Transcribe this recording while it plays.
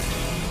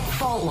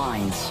Fault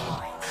Lines.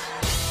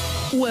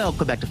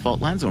 Welcome back to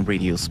Fault Lines on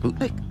Radio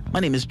Sputnik. My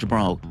name is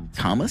Jamal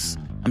Thomas.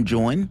 I'm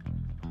joined,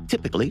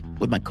 typically,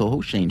 with my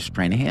co-host Shane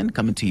Stranahan,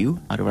 coming to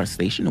you out of our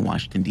station in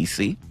Washington,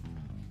 D.C.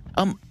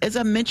 As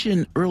I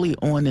mentioned early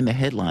on in the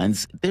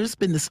headlines, there's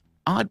been this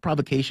odd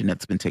provocation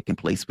that's been taking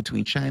place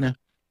between China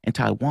and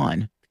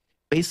Taiwan.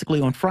 Basically,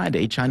 on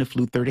Friday, China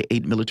flew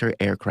 38 military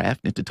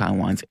aircraft into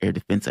Taiwan's air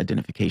defense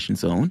identification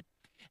zone.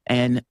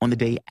 And on the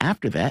day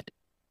after that,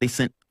 they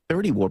sent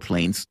 30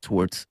 warplanes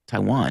towards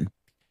Taiwan.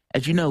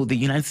 As you know, the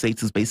United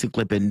States has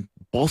basically been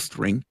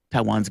bolstering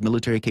Taiwan's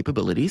military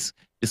capabilities,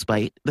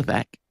 despite the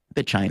fact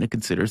that China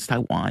considers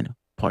Taiwan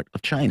part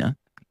of China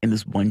in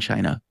this one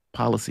China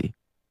policy.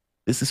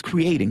 This is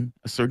creating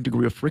a certain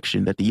degree of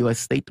friction that the U.S.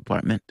 State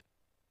Department,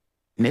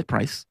 Ned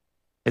Price,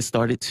 has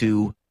started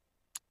to,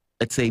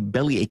 let's say,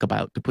 bellyache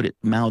about, to put it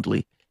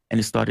mildly, and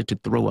has started to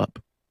throw up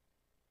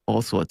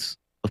all sorts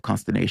of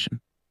consternation.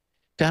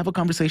 To have a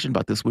conversation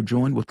about this, we're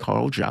joined with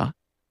Carl Jia.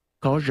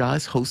 Carl Jia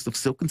is host of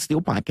Silk and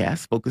Steel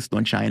podcast focused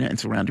on China and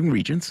surrounding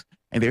regions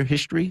and their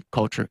history,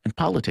 culture, and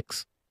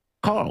politics.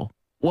 Carl,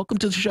 welcome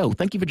to the show.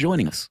 Thank you for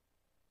joining us.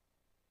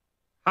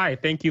 Hi,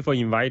 thank you for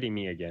inviting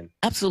me again.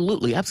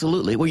 Absolutely,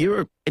 absolutely. Well,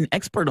 you're an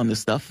expert on this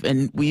stuff,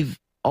 and we've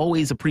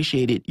always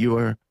appreciated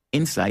your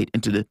insight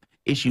into the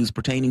issues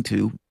pertaining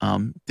to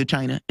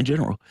China in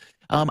general.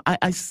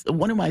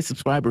 One of my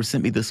subscribers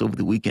sent me this over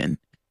the weekend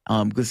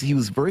because he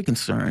was very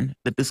concerned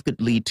that this could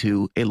lead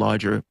to a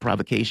larger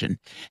provocation.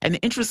 And the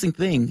interesting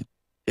thing,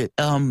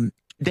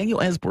 Daniel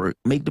Ellsberg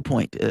made the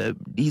point.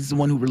 He's the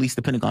one who released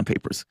the Pentagon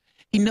Papers.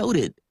 He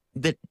noted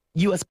that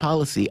U.S.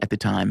 policy at the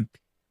time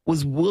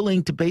was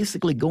willing to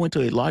basically go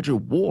into a larger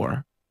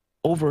war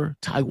over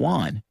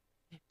Taiwan.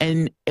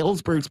 And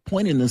Ellsberg's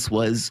point in this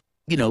was,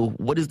 you know,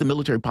 what is the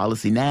military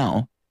policy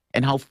now?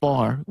 And how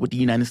far would the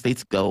United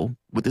States go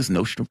with this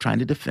notion of trying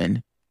to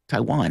defend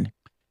Taiwan?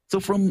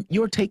 So from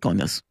your take on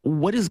this,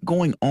 what is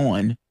going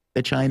on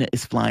that China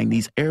is flying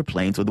these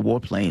airplanes or the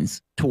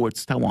warplanes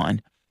towards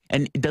Taiwan?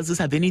 And does this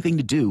have anything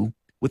to do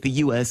with the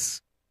U.S.,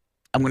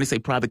 I'm going to say,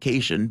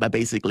 provocation by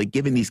basically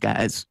giving these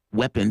guys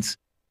weapons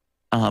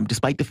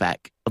despite the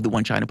fact of the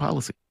one China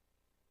policy?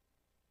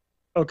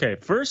 Okay,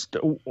 first,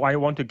 I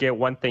want to get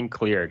one thing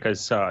clear,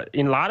 because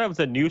in a lot of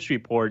the news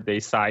report, they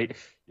cite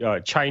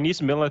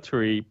Chinese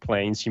military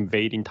planes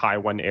invading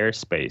Taiwan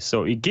airspace.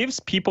 So it gives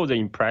people the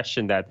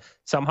impression that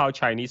somehow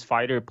Chinese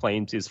fighter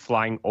planes is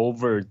flying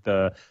over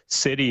the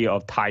city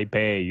of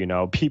Taipei. You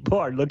know, people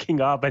are looking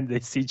up and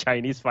they see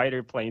Chinese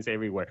fighter planes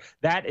everywhere.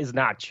 That is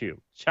not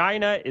true.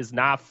 China is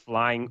not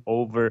flying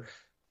over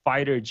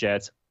fighter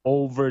jets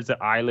over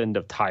the island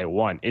of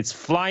Taiwan. It's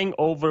flying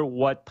over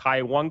what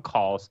Taiwan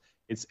calls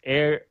it's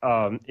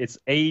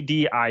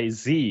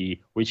ADIZ,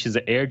 which is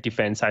the Air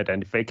Defense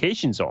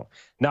Identification Zone.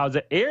 Now,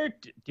 the Air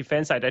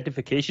Defense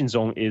Identification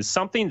Zone is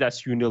something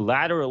that's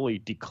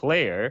unilaterally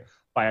declared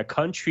by a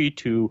country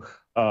to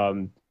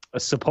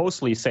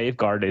supposedly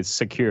safeguard its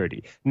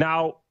security.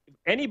 Now,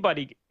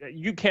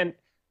 none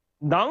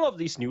of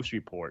these news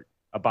reports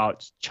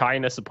about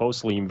China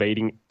supposedly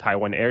invading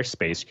Taiwan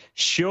airspace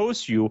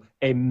shows you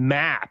a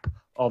map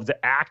of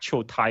the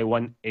actual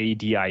Taiwan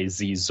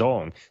ADIZ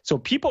zone. So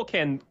people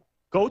can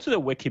go to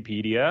the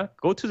Wikipedia,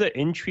 go to the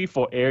entry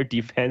for Air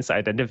Defense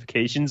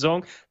Identification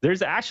Zone.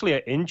 There's actually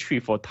an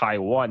entry for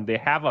Taiwan. They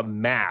have a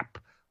map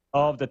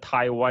of the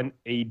Taiwan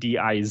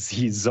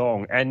ADIZ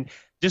zone. And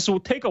just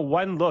will take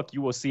one look,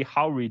 you will see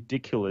how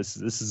ridiculous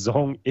this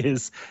zone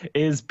is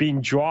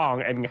being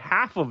drawn. And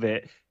half of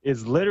it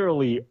is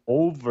literally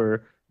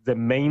over the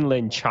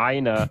mainland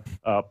China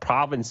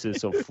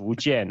provinces of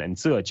Fujian and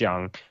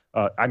Zhejiang.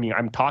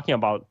 I'm talking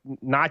about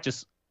not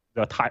just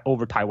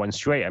over Taiwan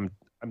Strait.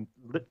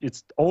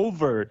 It's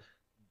over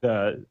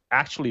the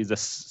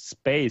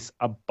space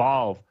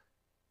above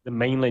the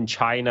mainland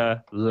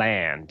China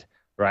land,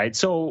 right?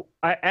 So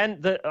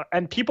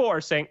and people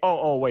are saying,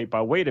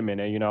 wait a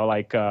minute, you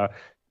know,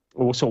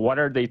 so what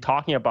are they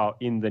talking about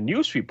in the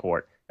news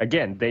report?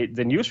 Again,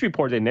 the news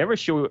report, they never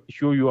show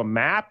you a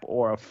map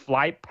or a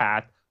flight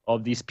path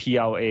of these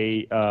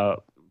PLA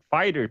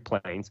fighter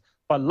planes.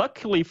 But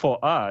luckily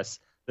for us,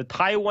 the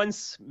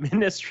Taiwan's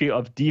Ministry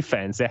of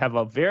Defense, they have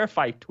a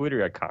verified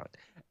Twitter account.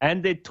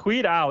 And they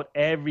tweet out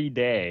every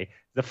day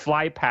the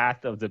flight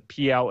path of the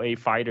PLA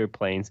fighter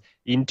planes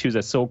into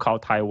the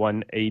so-called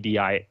Taiwan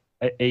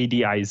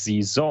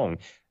ADIZ zone.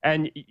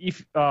 And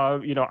if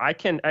I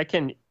can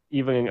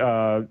even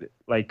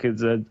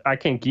I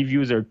can give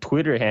you their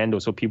Twitter handle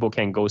so people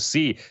can go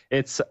see.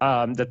 It's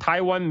the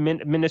Taiwan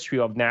Ministry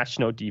of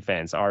National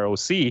Defense,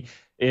 ROC.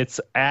 It's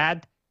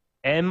at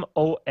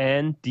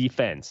MON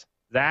Defense.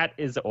 That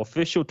is the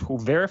official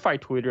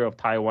verified Twitter of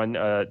Taiwan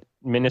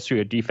Ministry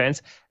of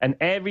Defense. And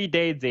every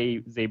day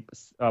they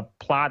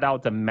plot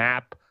out the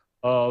map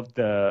of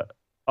the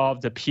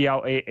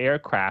PLA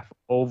aircraft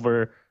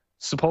over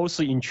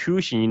supposedly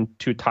intrusion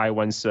to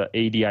Taiwan's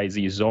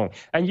ADIZ zone.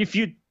 And if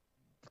you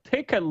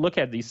take a look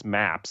at these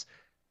maps,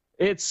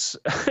 it's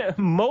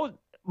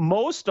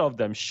most of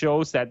them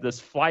shows that this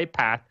flight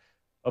path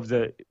of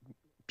the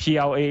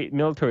PLA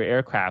military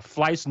aircraft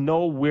flies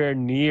nowhere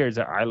near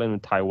the island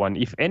of Taiwan.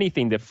 If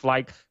anything, they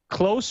fly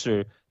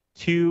closer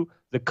to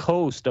the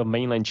coast of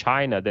mainland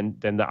China than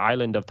the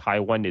island of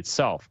Taiwan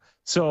itself.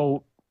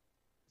 So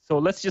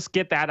let's just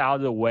get that out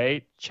of the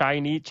way.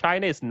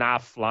 China is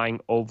not flying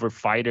over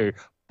fighter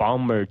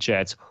bomber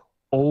jets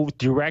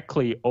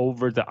directly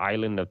over the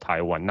island of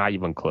Taiwan, not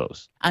even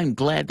close. I'm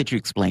glad that you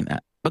explained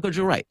that, because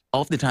you're right.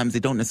 Oftentimes they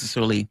don't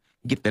necessarily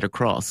get that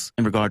across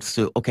in regards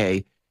to,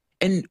 okay.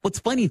 And what's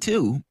funny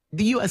too,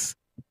 the U.S.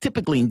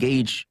 typically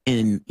engage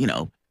in,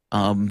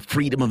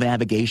 freedom of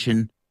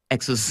navigation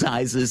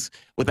exercises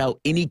without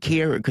any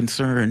care or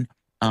concern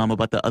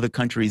about the other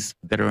countries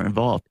that are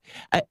involved.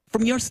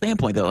 From your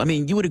standpoint, though, I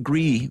mean, you would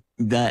agree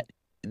that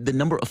the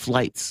number of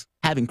flights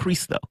have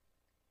increased, though.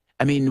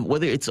 I mean,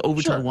 whether it's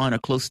over Taiwan or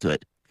close to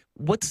it.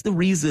 What's the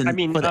reason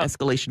for the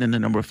escalation in the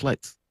number of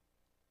flights?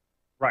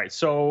 Right.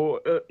 So,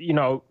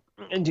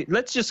 and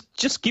let's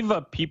just give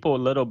people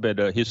a little bit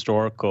of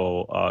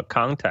historical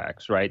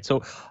context, right?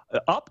 So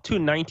up to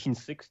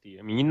 1960,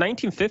 I mean, in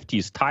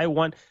 1950s,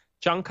 Taiwan,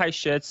 Chiang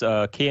Kai-shek's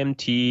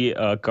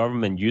KMT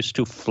government used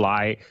to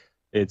fly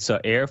its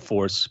Air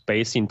Force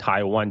based in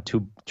Taiwan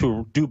to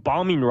do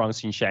bombing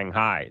runs in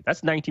Shanghai.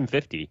 That's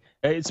 1950.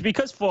 It's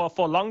because for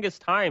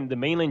longest time, the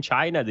mainland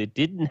China, they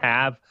didn't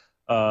have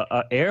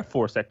an Air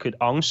Force that could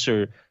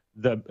answer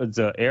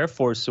the Air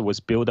Force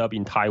was built up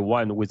in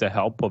Taiwan with the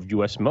help of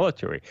U.S.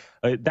 military.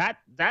 That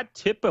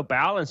tip of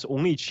balance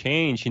only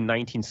changed in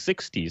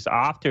 1960s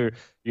after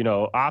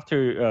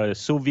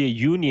Soviet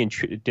Union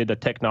did a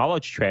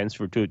technology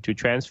transfer to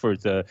transfer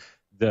the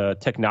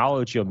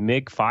technology of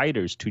MiG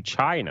fighters to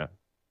China.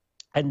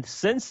 And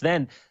since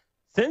then,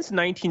 since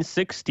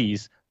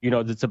 1960s,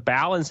 the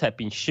balance had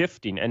been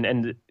shifting,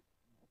 and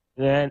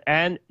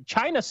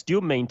China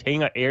still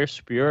maintained an air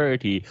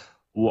superiority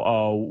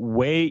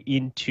way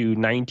into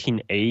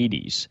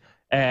 1980s.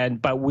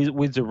 But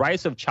with the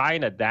rise of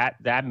China,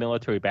 that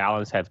military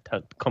balance have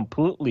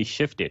completely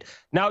shifted.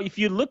 Now, if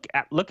you look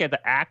at the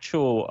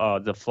actual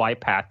the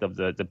flight path of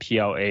the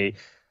PLA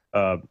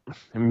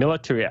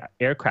military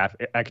aircraft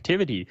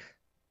activity,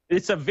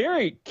 it's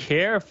very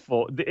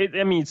carefully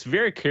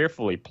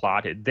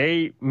plotted.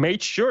 They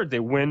made sure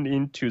they went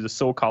into the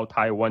so-called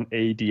Taiwan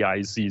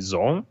ADIZ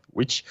zone,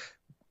 which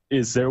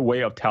is their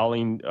way of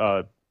telling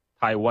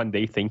Taiwan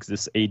they think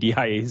this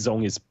ADIZ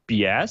zone is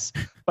BS.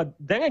 But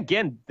then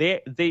again,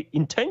 they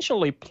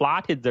intentionally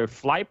plotted their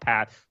flight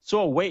path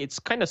so a way it's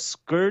kind of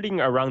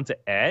skirting around the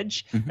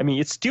edge. Mm-hmm. I mean,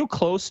 it's still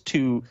close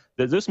to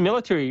those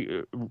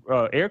military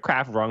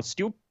aircraft runs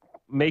still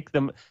make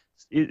them.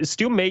 It's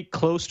still made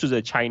close to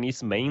the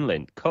Chinese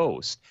mainland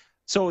coast.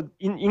 So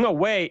in a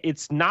way,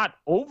 it's not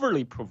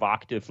overly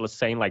provocative, let's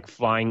say, like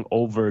flying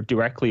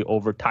directly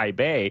over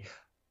Taipei.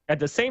 At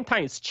the same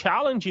time, it's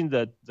challenging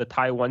the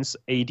Taiwan's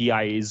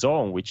ADIZ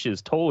zone, which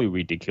is totally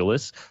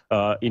ridiculous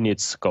in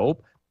its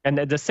scope. And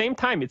at the same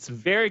time, it's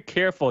very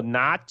careful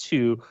not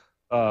to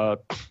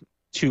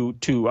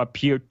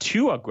appear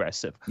too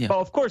aggressive. Yeah. But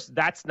of course,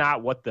 that's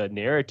not what the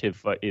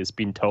narrative is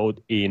being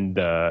told in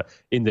the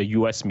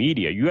U.S.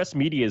 media. U.S.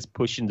 media is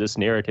pushing this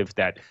narrative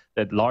that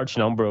large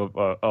number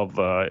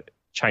of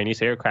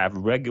Chinese aircraft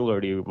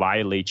regularly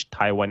violate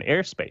Taiwan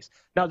airspace.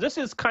 Now, this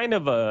is kind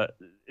of like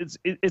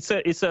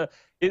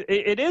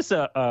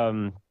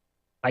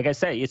I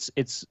say,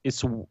 it's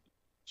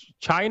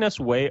China's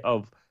way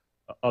of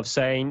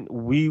saying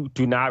we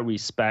do not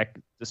respect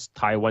this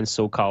Taiwan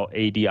so-called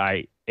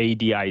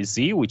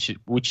ADIZ,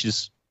 which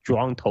is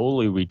drawn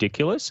totally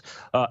ridiculous.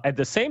 At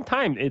the same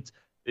time,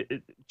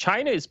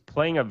 China is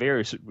playing a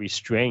very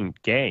restrained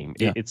game.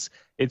 Yeah.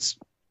 It's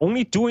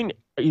only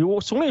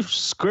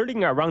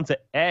skirting around the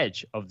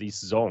edge of these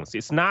zones.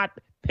 It's not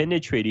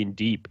penetrating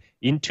deep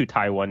into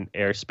Taiwan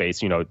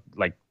airspace.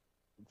 Like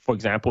for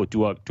example,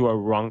 do a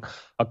run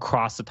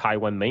across the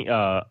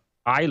Taiwan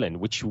island,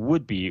 which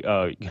would be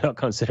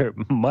considered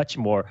much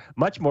more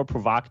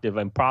provocative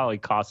and probably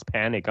cause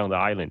panic on the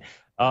island.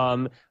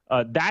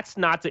 That's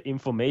not the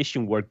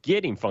information we're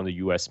getting from the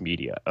U.S.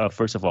 media,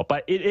 first of all.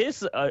 But it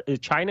is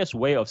China's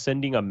way of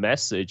sending a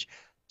message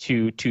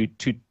to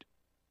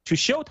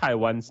show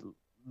Taiwan's,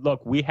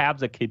 look, we have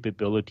the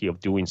capability of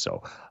doing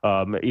so.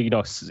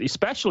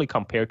 Especially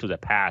compared to the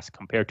past,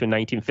 compared to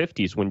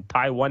 1950s when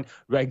Taiwan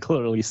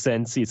regularly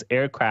sends its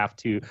aircraft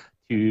to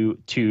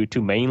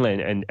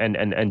mainland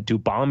and do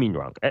bombing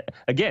run.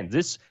 Again,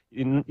 this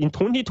in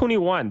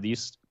 2021,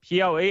 these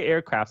PLA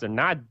aircraft are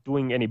not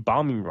doing any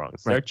bombing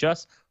runs. Right. They're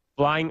just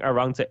flying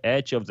around the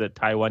edge of the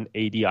Taiwan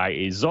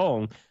ADIZ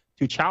zone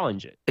to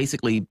challenge it.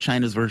 Basically,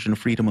 China's version of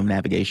freedom of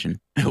navigation,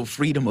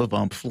 freedom of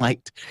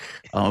flight.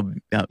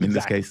 In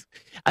this case,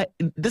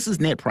 this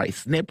is Ned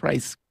Price. Ned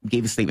Price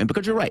gave a statement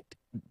because you're right.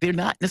 They're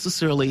not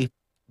necessarily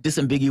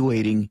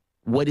disambiguating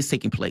what is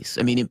taking place.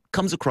 I mean, it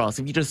comes across,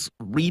 if you just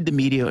read the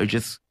media or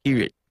just hear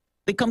it,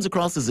 it comes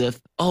across as if,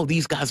 oh,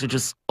 these guys are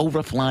just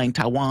overflying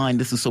Taiwan.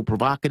 This is so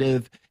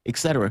provocative,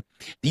 etc.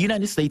 The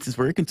United States is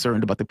very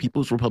concerned about the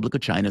People's Republic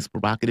of China's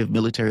provocative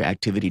military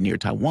activity near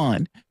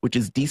Taiwan, which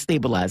is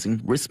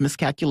destabilizing, risks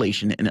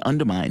miscalculation, and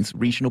undermines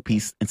regional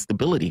peace and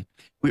stability.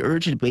 We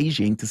urge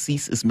Beijing to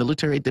cease its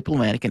military,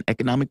 diplomatic, and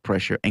economic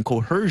pressure and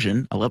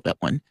coercion, I love that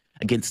one,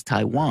 against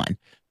Taiwan.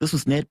 This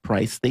was Ned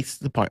Price, State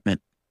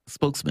Department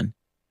spokesman.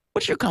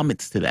 What's your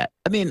comments to that?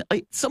 I mean,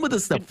 some of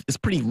this stuff is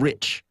pretty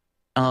rich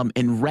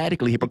and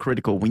radically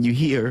hypocritical when you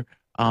hear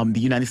the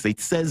United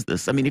States says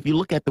this. I mean, if you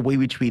look at the way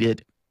we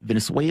treated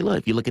Venezuela,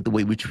 if you look at the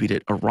way we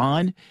treated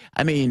Iran,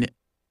 I mean,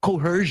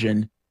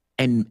 coercion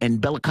and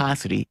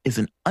bellicosity is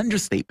an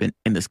understatement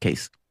in this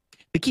case.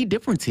 The key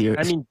difference here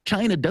is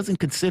China doesn't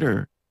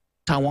consider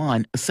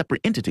Taiwan a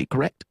separate entity,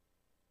 correct?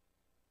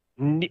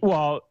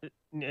 Well,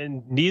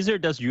 neither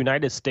does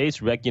United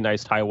States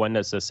recognize Taiwan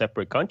as a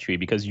separate country,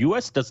 because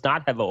U.S. does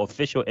not have an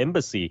official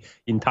embassy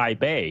in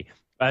Taipei.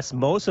 As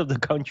most of the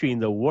country in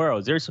the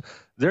world, there's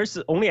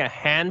only a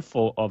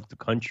handful of the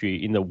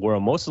country in the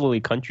world, mostly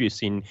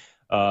countries in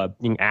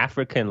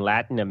Africa and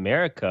Latin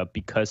America,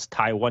 because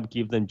Taiwan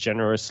give them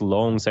generous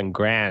loans and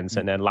grants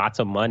and then lots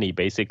of money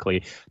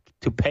basically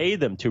to pay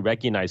them to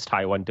recognize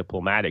Taiwan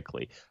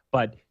diplomatically.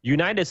 But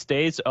United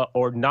States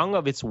or none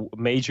of its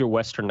major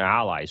Western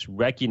allies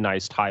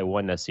recognize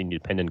Taiwan as an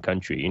independent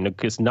country,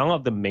 because none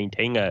of them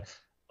maintain a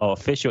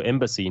official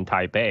embassy in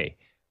Taipei.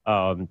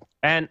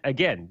 And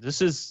again,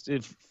 this is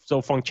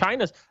so from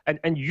China's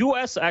and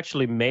U.S.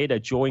 actually made a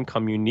joint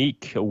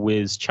communique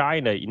with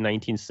China in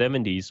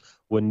 1970s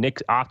when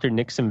after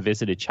Nixon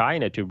visited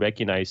China to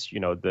recognize,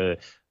 the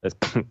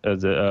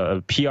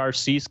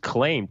PRC's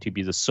claim to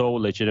be the sole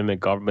legitimate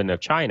government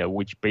of China,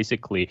 which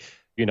basically,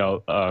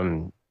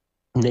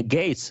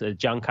 negates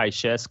Chiang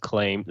Kai-shek's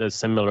claim, a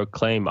similar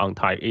claim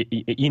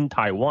in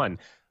Taiwan,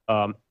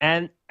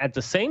 and at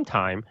the same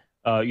time.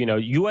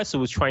 U.S.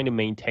 was trying to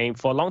maintain,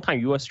 for a long time,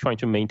 U.S. trying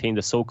to maintain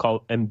the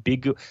so-called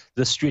the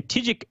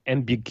strategic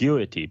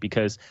ambiguity,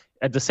 because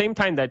at the same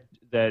time that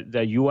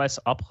the U.S.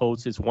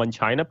 upholds its one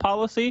China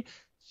policy,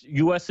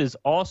 U.S. is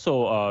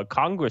also,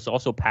 Congress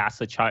also passed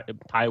the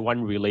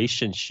Taiwan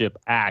Relationship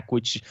Act,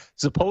 which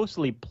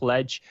supposedly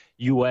pledged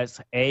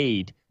U.S.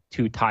 aid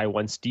to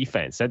Taiwan's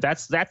defense. And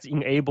that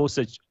enables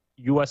the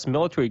U.S.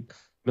 military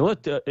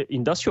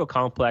industrial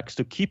complex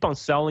to keep on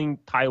selling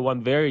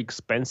Taiwan very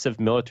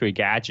expensive military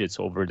gadgets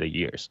over the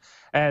years.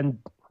 And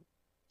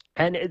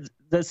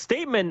the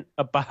statement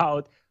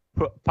about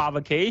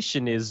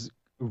provocation is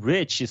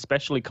rich,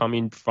 especially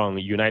coming from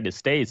the United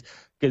States,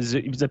 because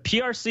the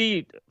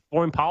PRC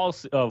foreign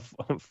policy of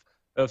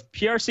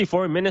PRC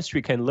foreign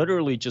ministry can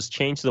literally just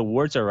change the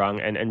words around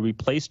and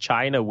replace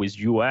China with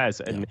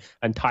U.S. and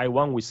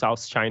Taiwan with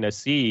South China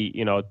Sea,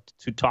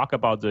 to talk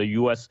about the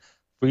U.S.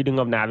 freedom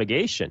of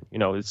navigation.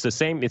 It's the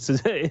same.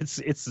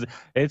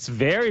 It's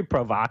very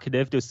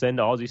provocative to send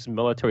all this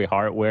military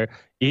hardware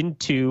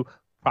into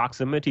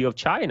proximity of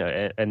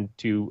China and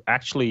to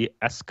actually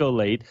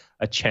escalate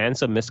a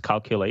chance of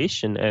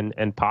miscalculation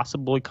and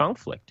possibly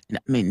conflict. I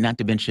mean, not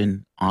to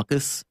mention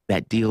AUKUS,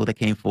 that deal that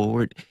came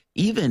forward,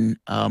 even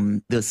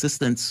the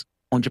assistance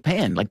on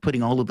Japan, like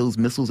putting all of those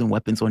missiles and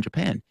weapons on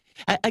Japan.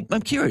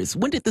 I'm curious,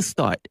 when did this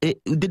start?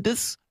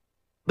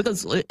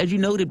 Because as you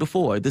noted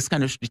before, this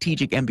kind of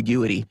strategic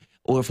ambiguity,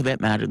 or for that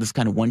matter, this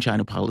kind of one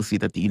China policy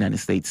that the United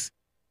States,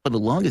 for the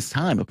longest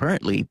time,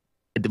 apparently,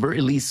 at the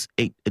very least,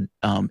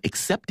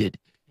 accepted,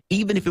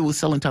 even if it was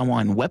selling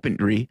Taiwan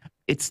weaponry,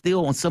 it's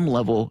still on some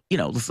level,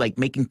 it's like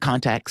making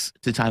contacts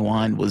to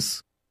Taiwan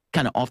was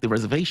kind of off the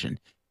reservation.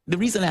 The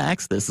reason I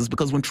ask this is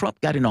because when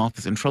Trump got in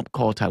office and Trump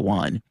called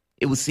Taiwan,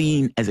 it was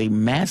seen as a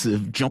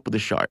massive jump of the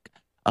shark.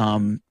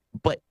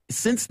 But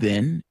since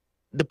then,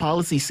 the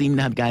policy seemed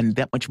to have gotten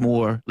that much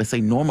more, let's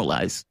say,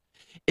 normalized.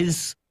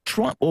 Was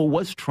Trump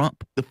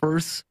the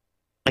first,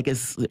 I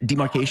guess,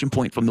 demarcation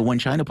point from the one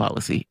China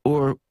policy?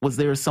 Or was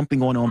there something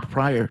going on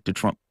prior to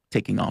Trump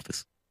taking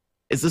office?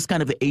 Is this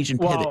kind of the Asian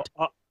pivot?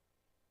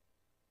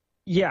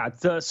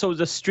 So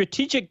the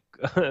strategic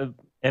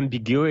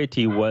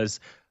ambiguity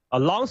was a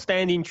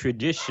longstanding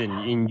tradition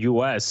in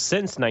U.S.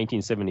 since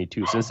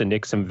 1972, since the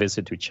Nixon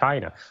visit to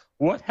China.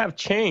 What have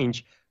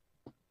changed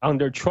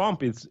under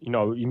Trump is,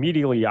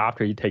 immediately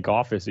after he take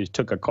office, he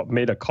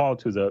made a call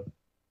to the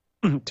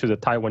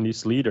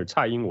Taiwanese leader,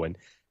 Tsai Ing-wen.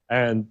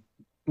 And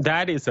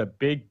that is a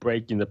big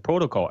break in the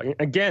protocol.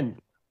 Again,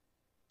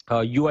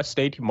 U.S.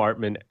 State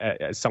Department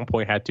at some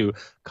point had to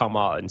come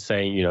out and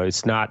saying,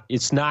 it's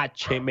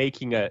not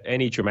making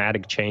any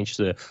dramatic change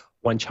to the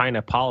one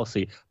China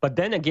policy. But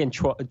then again,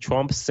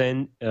 Trump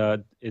sent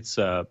its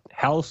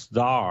health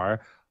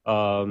czar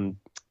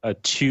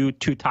to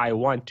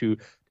Taiwan to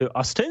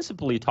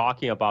ostensibly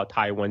talking about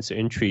Taiwan's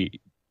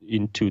entry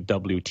into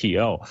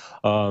WTO,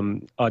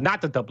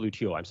 not the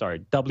WTO, I'm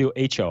sorry,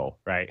 WHO,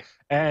 right?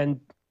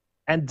 And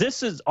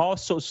this is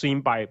also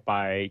seen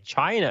by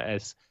China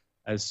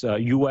as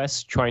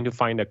U.S. trying to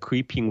find a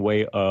creeping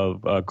way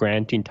of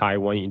granting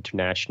Taiwan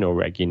international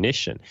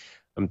recognition.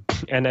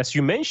 And as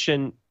you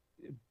mentioned,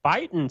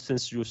 Biden,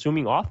 since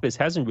assuming office,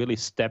 hasn't really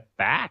stepped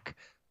back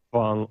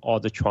from all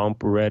the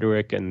Trump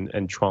rhetoric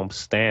and Trump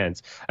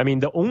stance. I mean,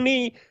 the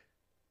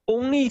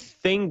only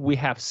thing we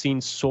have seen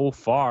so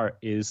far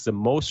is the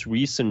most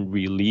recent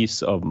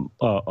release of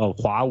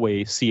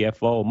Huawei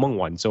CFO Meng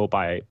Wanzhou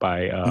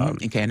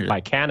by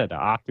Canada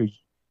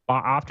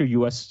after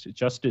U.S.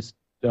 Justice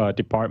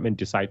Department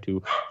decide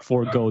to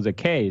forego the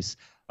case.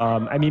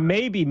 I mean,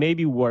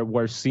 maybe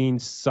we're seeing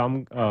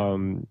some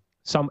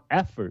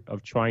effort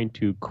of trying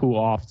to cool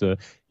off the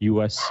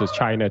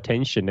U.S.-China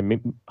tension. I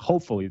mean,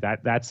 hopefully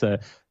that's an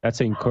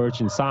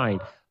encouraging sign.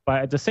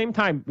 But at the same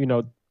time,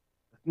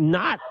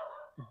 not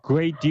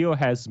great deal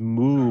has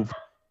moved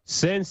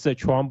since the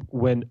Trump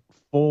went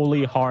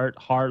fully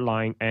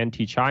hardline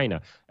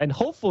anti-China. And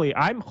hopefully,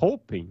 I'm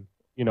hoping,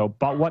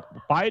 but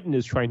what Biden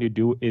is trying to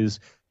do is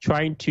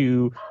trying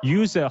to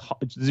use the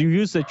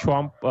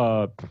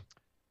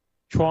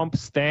Trump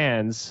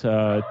stance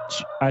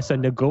as a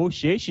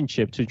negotiation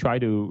chip to try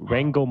to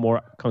wrangle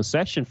more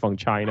concession from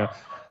China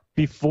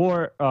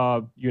before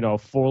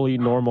fully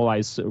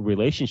normalize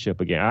relationship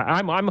again.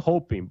 I'm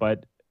hoping,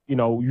 but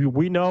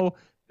we know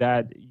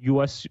that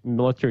U.S.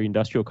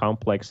 military-industrial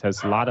complex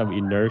has a lot of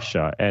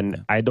inertia,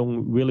 and I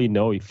don't really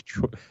know if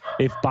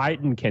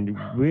Biden can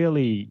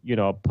really,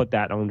 put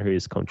that under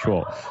his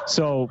control.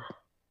 So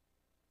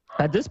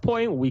at this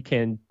point, we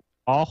can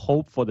all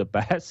hope for the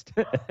best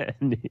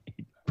and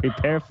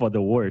prepare for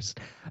the worst.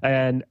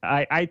 And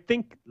I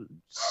think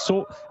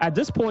so. At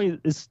this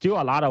point, it's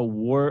still a lot of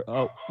war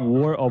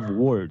of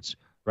words.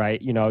 Right,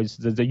 it's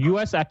the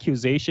U.S.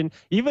 accusation.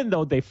 Even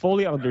though they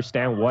fully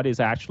understand what is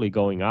actually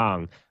going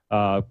on,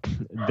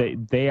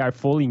 they are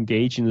fully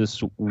engaged in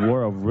this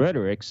war of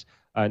rhetorics,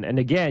 and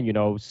again,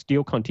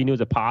 still continue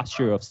the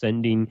posture of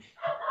sending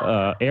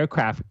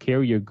aircraft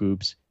carrier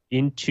groups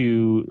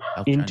into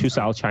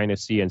South China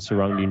Sea and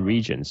surrounding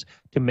regions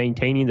to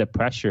maintaining the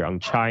pressure on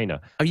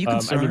China. Are you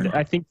concerned?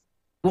 I think.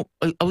 Well,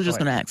 I was just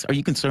going to ask: are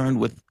you concerned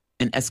with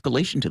an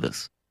escalation to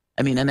this?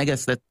 I mean, and I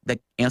guess that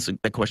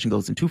question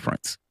goes in two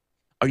fronts.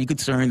 Are you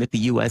concerned that the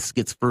U.S.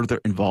 gets further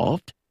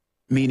involved?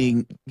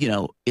 Meaning,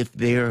 if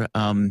they're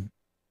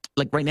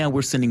like right now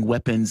we're sending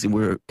weapons and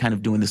we're kind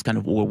of doing this kind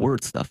of war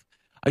word stuff.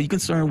 Are you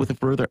concerned with a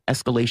further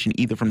escalation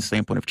either from the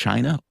standpoint of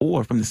China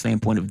or from the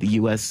standpoint of the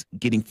U.S.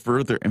 getting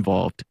further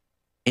involved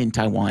in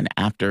Taiwan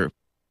after,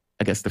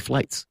 I guess, the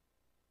flights?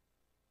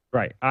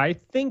 Right. I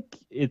think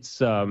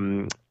it's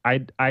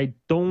I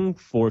don't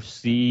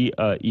foresee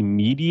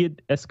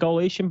immediate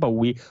escalation, but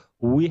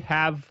we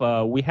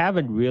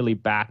haven't really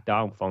backed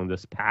down from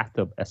this path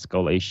of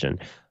escalation.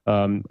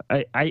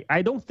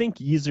 I don't think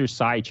either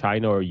side,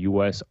 China or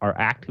U.S., are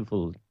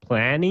actively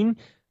planning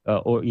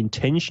or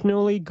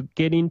intentionally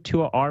get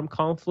into an armed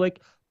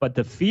conflict. But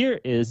the fear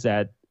is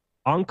that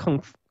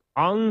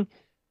unplanned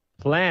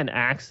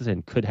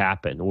accident could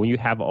happen when you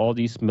have all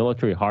these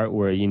military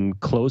hardware in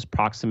close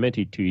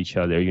proximity to each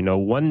other.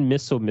 One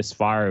missile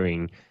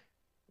misfiring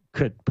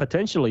could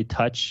potentially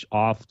touch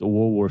off the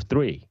World War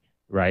III.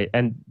 Right.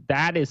 And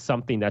that is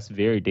something that's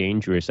very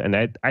dangerous. And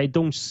I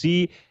don't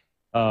see,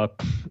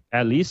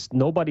 at least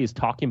nobody is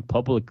talking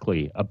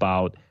publicly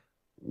about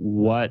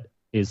what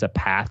is a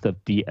path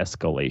of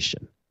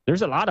de-escalation.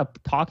 There's a lot of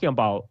talking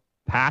about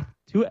path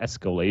to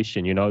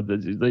escalation.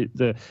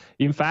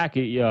 In fact,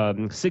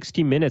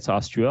 60 Minutes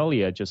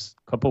Australia just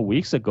a couple of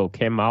weeks ago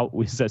came out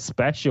with a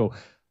special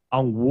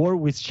on war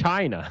with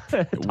China,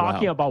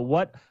 talking about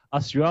what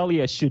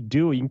Australia should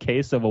do in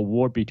case of a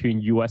war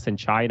between U.S. and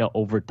China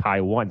over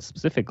Taiwan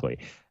specifically.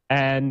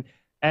 And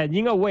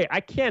in a way, I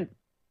can't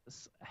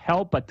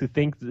help but to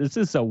think this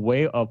is a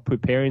way of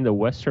preparing the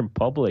Western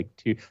public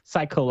to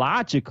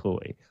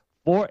psychologically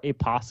for a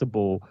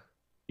possible,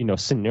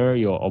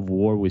 scenario of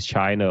war with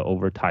China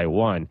over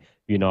Taiwan.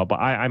 But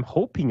I'm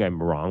hoping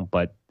I'm wrong,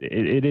 but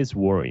it is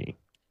worrying.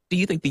 Do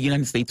you think the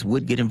United States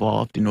would get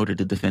involved in order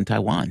to defend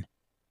Taiwan?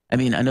 I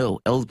mean, I know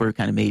Ellsberg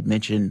kind of made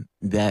mention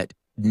that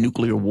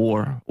nuclear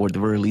war, or at the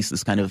very least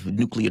this kind of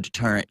nuclear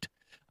deterrent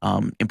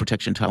in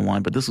protection of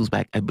Taiwan, but this was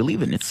back, I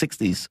believe, in the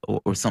 60s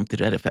or something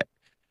to that effect.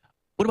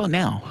 What about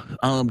now?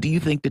 Do you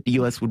think that the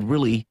U.S. would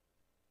really,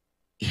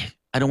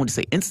 I don't want to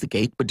say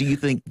instigate, but do you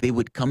think they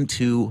would come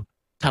to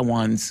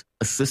Taiwan's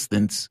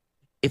assistance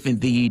if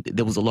indeed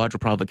there was a larger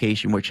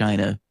provocation where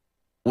China,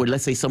 or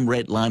let's say some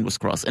red line was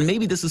crossed? And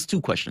maybe this is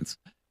two questions.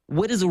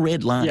 What is a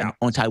red line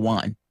on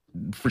Taiwan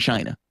for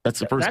China? That's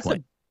the first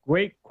point.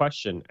 Great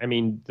question. I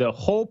mean, the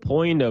whole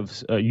point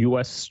of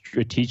U.S.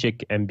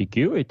 strategic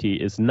ambiguity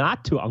is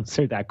not to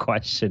answer that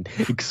question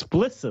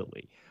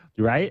explicitly,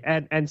 right?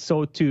 And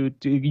so to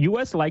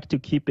U.S. like to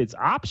keep its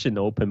option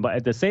open, but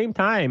at the same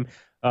time,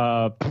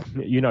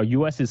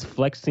 U.S. is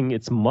flexing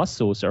its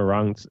muscles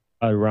around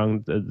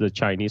the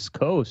Chinese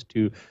coast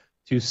to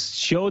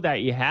show that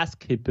it has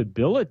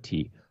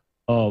capability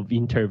of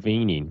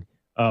intervening.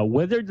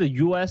 Whether the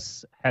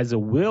U.S. has a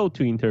will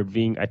to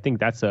intervene, I think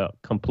that's a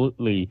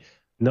completely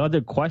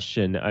another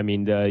question. I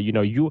mean,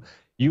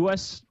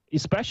 U.S.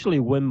 especially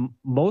when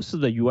most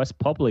of the U.S.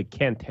 public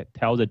can't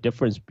tell the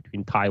difference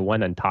between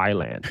Taiwan and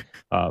Thailand.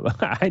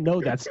 I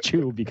know that's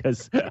true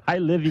because I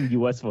live in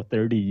U.S. for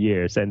 30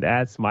 years, and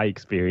that's my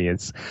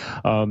experience.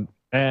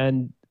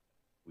 And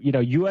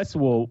U.S.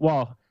 will,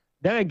 well,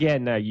 then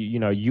again,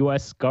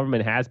 U.S.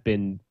 government has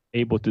been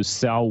able to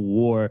sell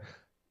war,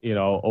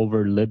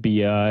 over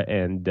Libya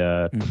and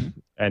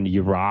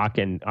Iraq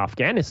and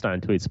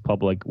Afghanistan to its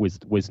public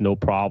with no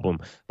problem.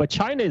 But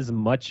China is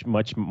much,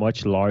 much,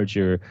 much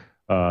larger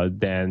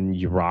than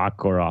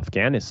Iraq or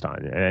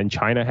Afghanistan, and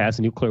China has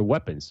nuclear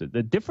weapons.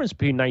 The difference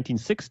between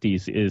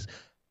 1960s is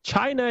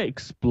China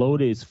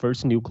exploded its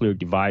first nuclear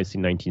device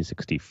in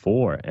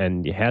 1964,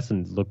 and it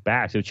hasn't looked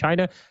back. So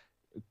China,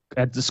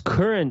 at this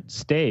current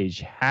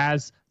stage,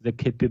 has the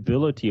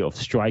capability of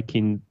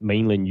striking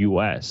mainland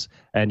U.S.,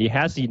 and it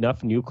has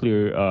enough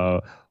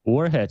nuclear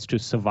warheads to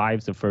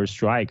survive the first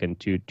strike and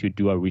to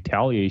do a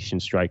retaliation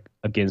strike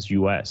against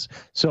U.S.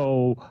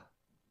 So,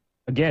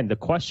 again, the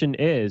question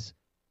is,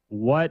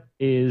 what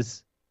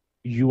is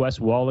U.S.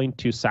 willing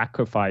to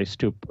sacrifice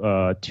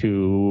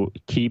to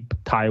keep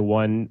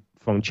Taiwan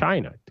from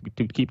China,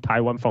 to keep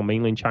Taiwan from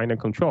mainland China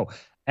control?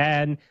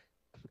 And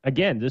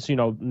again, this,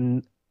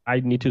 I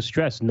need to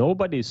stress,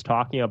 nobody's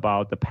talking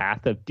about the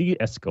path of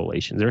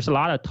de-escalation. There's a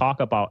lot of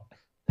talk about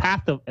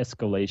path of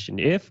escalation.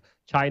 If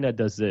China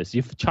does this,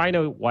 if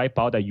China wipe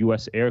out a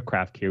U.S.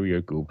 aircraft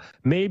carrier group,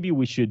 maybe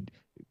we should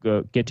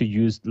get to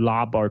use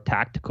lob or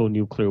tactical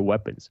nuclear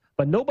weapons.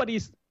 But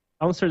nobody's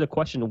answered the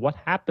question, what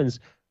happens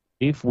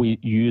if we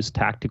use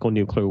tactical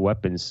nuclear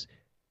weapons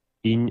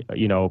in,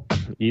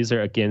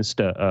 either against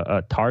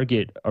a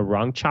target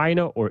around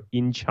China or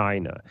in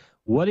China?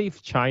 What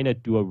if China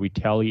do a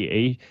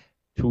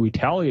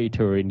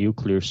retaliatory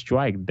nuclear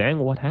strike? Then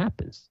what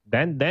happens?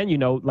 Then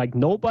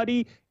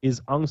nobody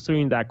is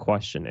answering that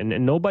question,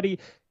 and nobody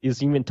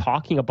is even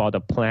talking about a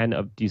plan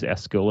of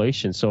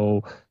de-escalation.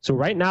 So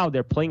right now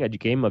they're playing a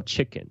game of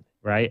chicken,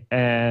 right?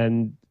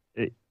 And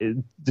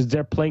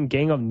they're playing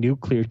game of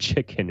nuclear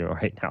chicken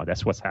right now.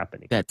 That's what's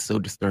happening. That's so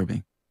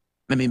disturbing.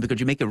 I mean, because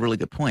you make a really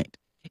good point.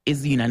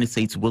 Is the United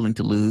States willing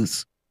to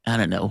lose,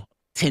 10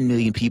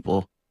 million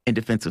people in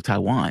defense of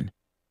Taiwan?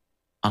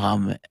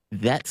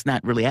 That's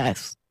not really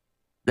asked.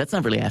 That's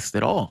not really asked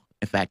at all.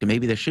 In fact,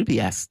 maybe that should be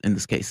asked in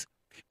this case.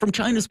 From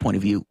China's point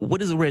of view,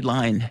 what is the red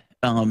line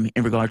in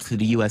regards to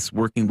the U.S.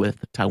 working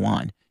with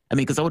Taiwan? I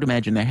mean, because I would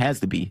imagine there has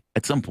to be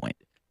at some point.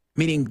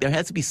 Meaning there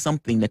has to be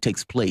something that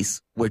takes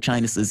place where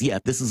China says, yeah,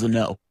 this is a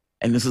no,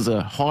 and this is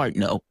a hard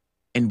no,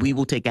 and we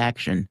will take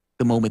action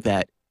the moment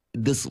that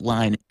this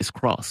line is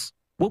crossed.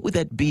 What would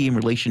that be in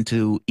relation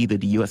to either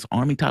the U.S.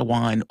 Army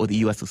Taiwan or the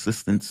U.S.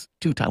 assistance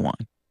to Taiwan?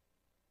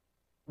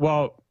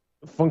 Well,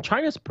 from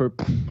China's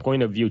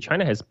point of view,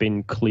 China has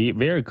been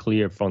very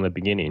clear from the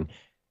beginning.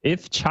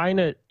 If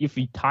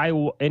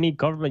any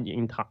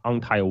government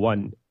on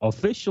Taiwan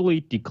officially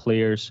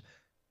declares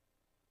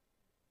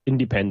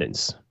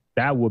independence,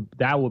 that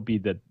would be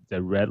the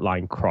red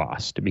line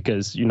crossed,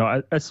 because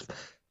as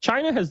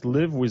China has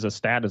lived with a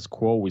status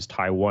quo with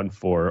Taiwan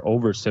for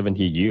over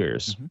 70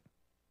 years,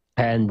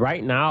 and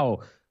right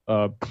now,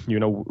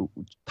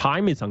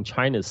 time is on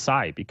China's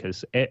side,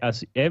 because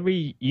as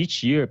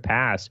each year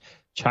passes,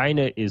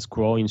 China is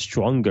growing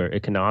stronger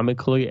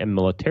economically and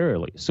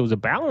militarily. So the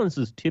balance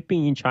is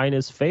tipping in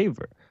China's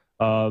favor.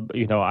 I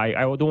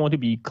don't want to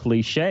be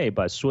cliche,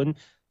 but in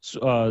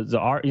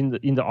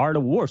the art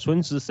of war,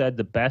 Sun Tzu said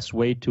the best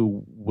way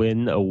to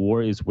win a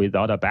war is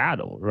without a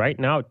battle. Right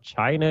now,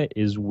 China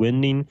is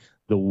winning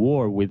the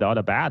war without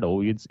a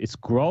battle. It's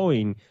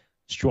growing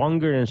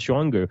stronger and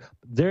stronger.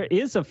 There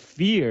is a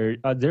fear.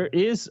 There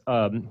is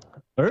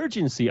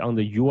urgency on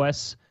the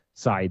U.S.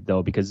 side,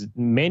 though, because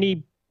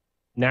many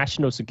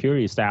national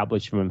security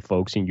establishment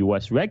folks in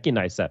U.S.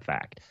 recognize that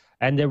fact.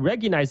 And they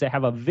recognize they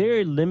have a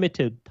very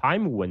limited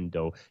time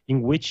window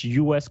in which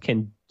U.S.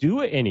 can do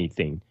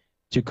anything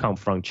to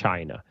confront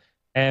China.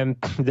 And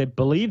they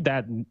believe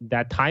that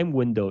that time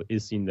window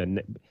is in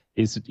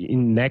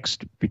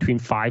next between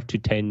 5 to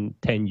 10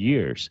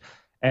 years.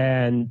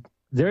 And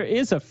there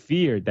is a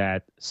fear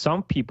that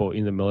some people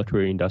in the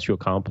military-industrial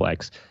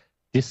complex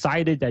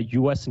decided that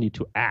U.S. need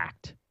to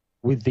act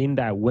within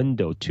that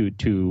window to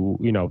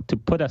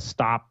put a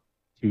stop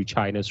to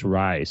China's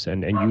rise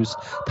and use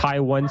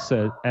Taiwan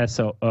as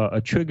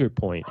a trigger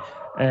point,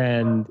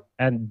 and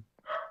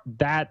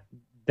that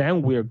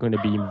then we're going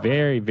to be in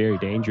very, very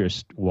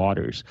dangerous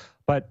waters.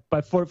 But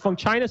from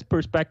China's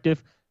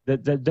perspective,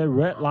 the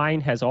red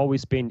line has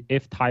always been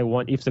if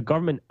the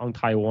government on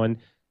Taiwan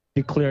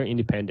declare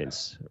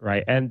independence,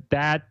 right? And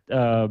that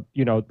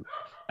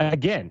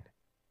again,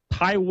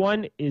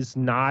 Taiwan is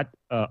not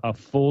a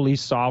fully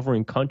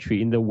sovereign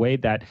country in the way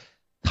that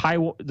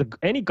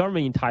any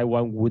government in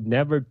Taiwan would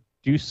never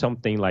do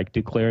something like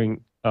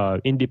declaring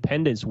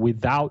independence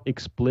without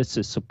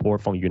explicit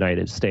support from the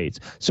United States.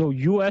 So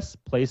U.S.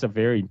 plays a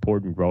very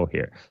important role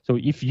here. So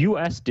if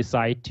U.S.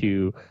 decide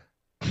to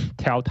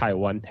tell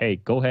Taiwan, hey,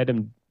 go ahead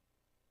and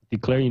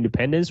declare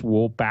independence,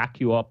 we'll back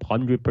you up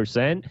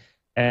 100%.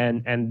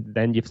 And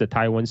then if the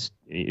Taiwan's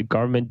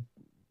government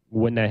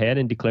went ahead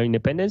and declared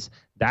independence,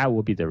 that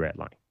would be the red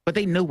line. But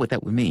they know what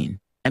that would mean.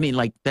 I mean,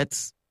 like,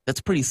 that's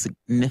pretty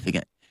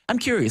significant. I'm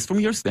curious, from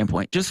your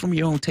standpoint, just from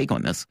your own take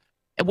on this,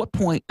 at what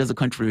point is a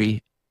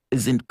country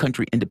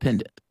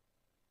independent?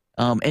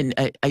 And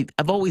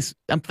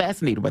I'm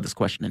fascinated by this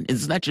question. And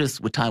it's not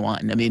just with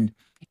Taiwan. I mean,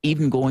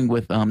 even going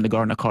with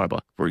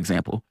Nagorno-Karabakh, for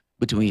example,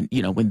 between,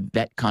 when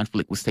that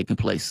conflict was taking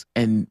place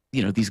and,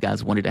 these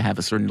guys wanted to have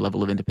a certain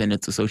level of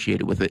independence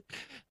associated with it.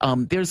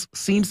 There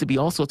seems to be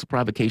all sorts of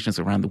provocations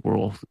around the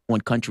world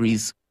on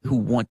countries who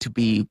want to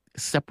be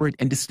separate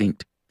and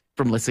distinct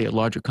from, let's say, a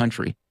larger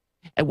country.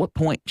 At what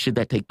point should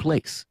that take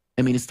place?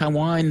 I mean, is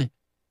Taiwan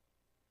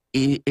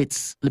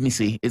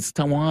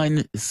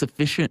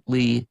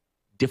sufficiently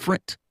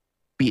different,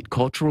 be it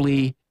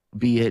culturally,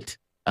 be it,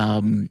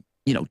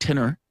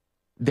 tenor,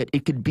 that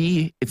it could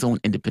be its own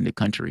independent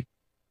country?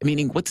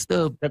 Meaning, what's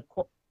go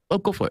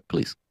for it,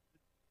 please.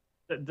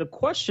 The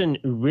question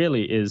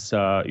really is,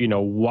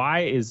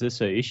 why is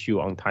this an issue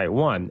on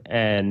Taiwan?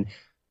 And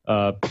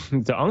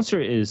the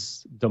answer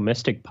is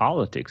domestic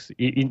politics,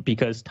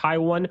 because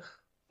Taiwan,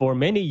 for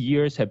many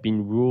years, have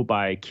been ruled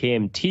by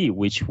KMT,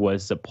 which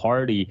was the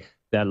party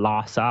that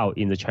lost out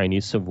in the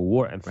Chinese Civil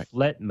War and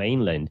fled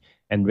mainland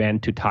and ran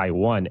to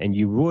Taiwan. And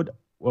you ruled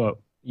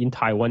in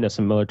Taiwan as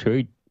a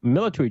military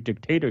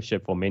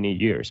dictatorship for many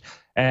years.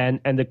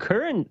 And the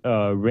current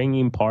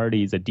reigning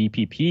party, the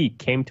DPP,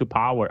 came to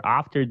power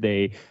after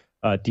they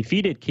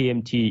defeated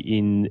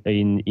KMT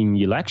in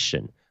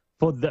election.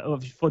 For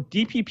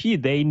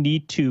DPP, they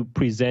need to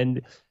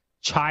present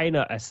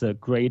China as a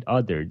great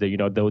other.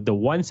 The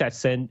ones that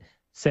send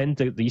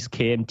these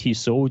KMT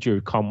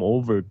soldiers come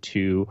over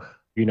to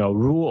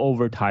rule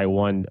over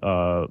Taiwan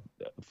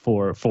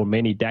for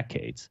many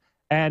decades.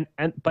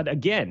 But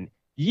again,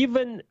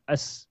 even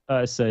as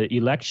an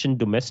election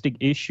domestic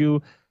issue,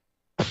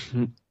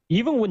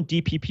 even when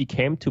DPP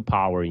came to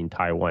power in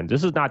Taiwan,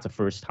 this is not the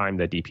first time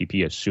that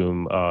DPP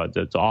assumed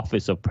the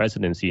office of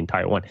presidency in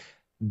Taiwan.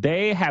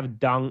 They have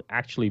done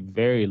actually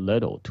very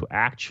little to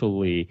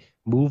actually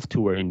move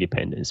toward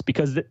independence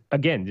because,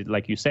 again,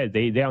 like you said,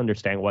 they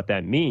understand what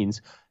that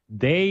means.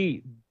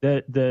 The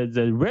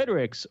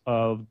rhetorics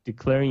of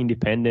declaring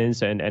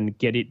independence and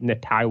getting the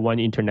Taiwan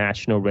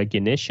international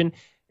recognition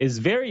is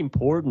very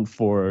important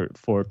for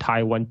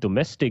Taiwan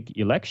domestic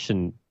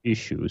election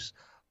issues,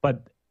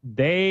 but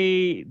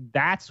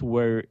that's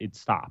where it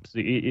stops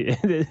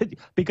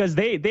because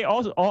they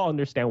also all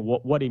understand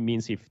what it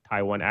means if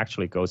Taiwan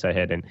actually goes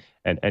ahead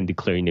and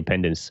declare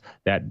independence,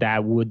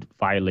 that would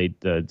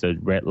violate the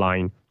red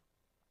line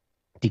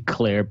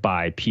declared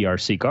by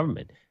PRC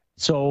government.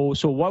 So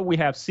what we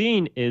have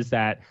seen is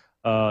that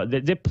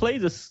they play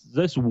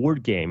this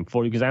word game.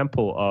 For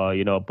example,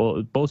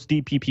 both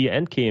DPP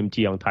and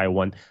KMT on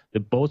Taiwan,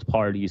 both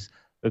parties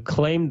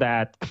claim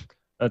that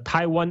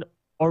Taiwan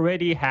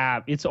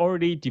it's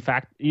already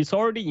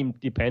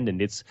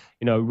independent. It's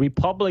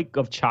Republic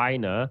of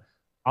China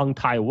on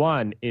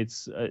Taiwan.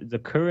 It's the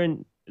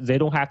current. They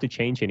don't have to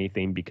change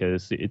anything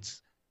because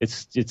it's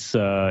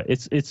an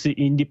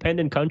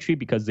independent country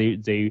because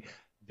they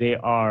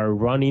are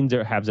running.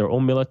 They have their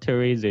own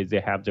military. They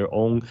have their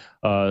own.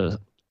 They're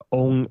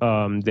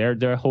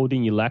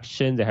holding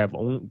elections. They have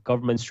own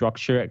government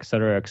structure, et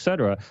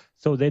cetera,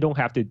 so they don't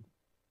have to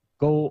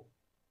go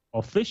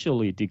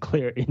officially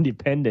declare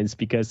independence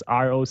because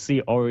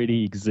ROC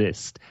already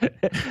exists.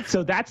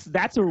 So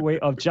that's a way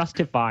of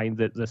justifying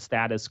the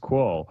status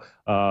quo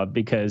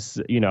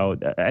because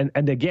and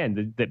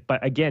again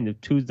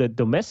to the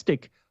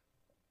domestic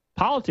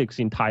politics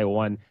in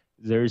Taiwan,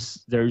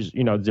 there's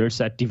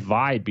that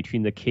divide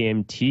between the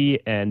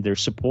KMT and their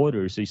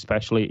supporters,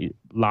 especially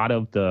a lot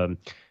of the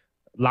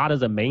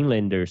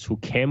mainlanders who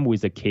came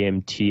with the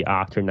KMT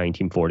after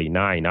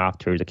 1949,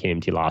 after the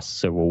KMT lost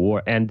Civil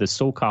War, and the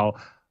so-called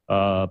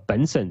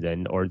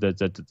Bensen or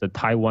the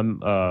Taiwan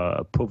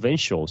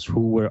provincials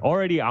who were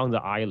already on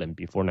the island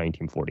before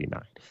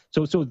 1949.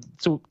 So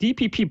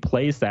DPP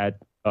plays that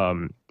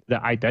the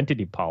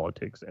identity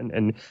politics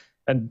and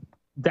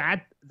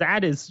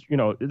that is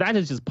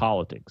just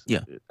politics. Yeah.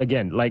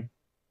 Again, like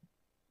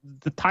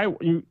the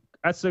Taiwan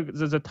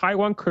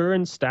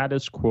current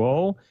status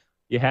quo,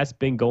 it has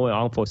been going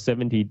on for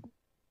 70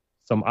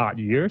 some odd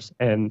years,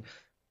 and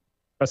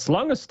as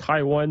long as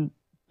Taiwan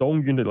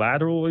don't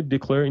unilaterally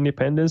declare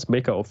independence,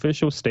 make an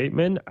official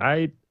statement,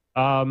 I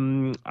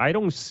don't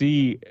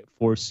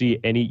foresee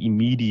any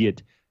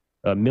immediate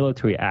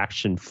military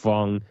action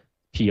from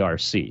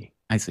PRC.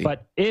 I see.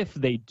 But if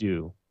they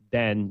do,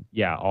 then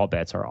yeah, all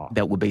bets are off.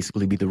 That would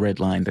basically be the red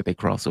line that they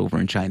cross over,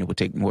 and China would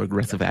take more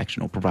aggressive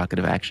action or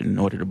provocative action in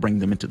order to bring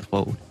them into the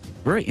fold.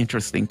 Very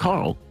interesting.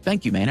 Carl,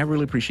 thank you, man. I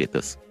really appreciate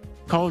this.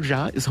 Carl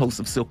Jia is host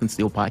of Silk and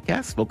Steel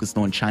podcast, focused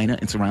on China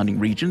and surrounding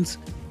regions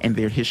and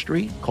their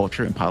history,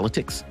 culture, and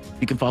politics.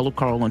 You can follow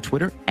Carl on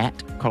Twitter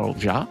 @Carl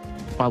Jia,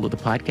 follow the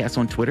podcast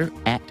on Twitter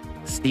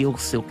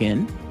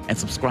 @SteelSilkN, and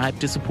subscribe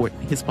to support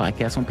his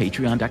podcast on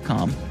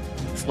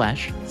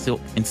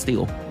patreon.com/Silk and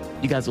Steel.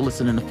 You guys are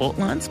listening to Fault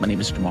Lines. My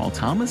name is Jamal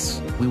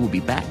Thomas. We will be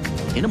back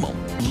in a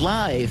moment.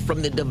 Live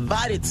from the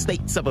divided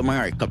states of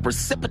America,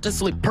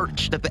 precipitously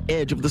perched at the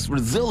edge of this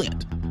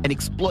resilient and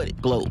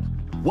exploited globe.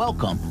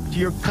 Welcome to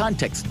your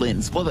context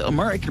lens for the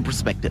American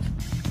perspective.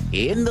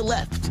 In the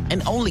left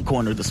and only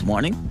corner this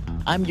morning,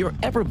 I'm your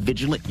ever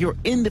vigilant, your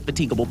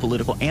indefatigable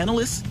political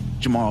analyst,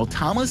 Jamal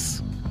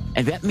Thomas.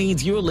 And that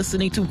means you're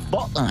listening to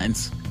Fault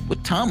Lines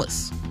with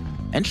Thomas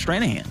and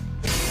Stranahan.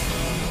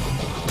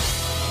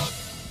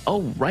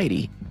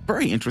 Alrighty,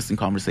 very interesting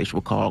conversation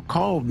with Carl.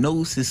 Carl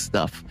knows his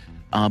stuff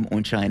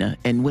on China.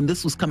 And when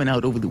this was coming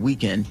out over the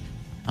weekend,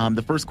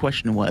 the first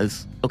question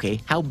was,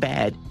 okay, how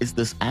bad is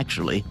this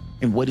actually?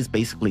 And what is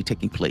basically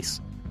taking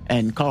place?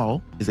 And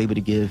Carl is able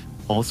to give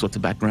all sorts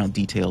of background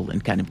detail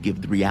and kind of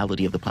give the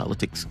reality of the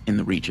politics in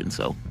the region.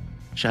 So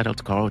shout out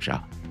to Carl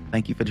Zhao.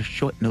 Thank you for the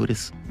short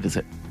notice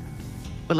visit.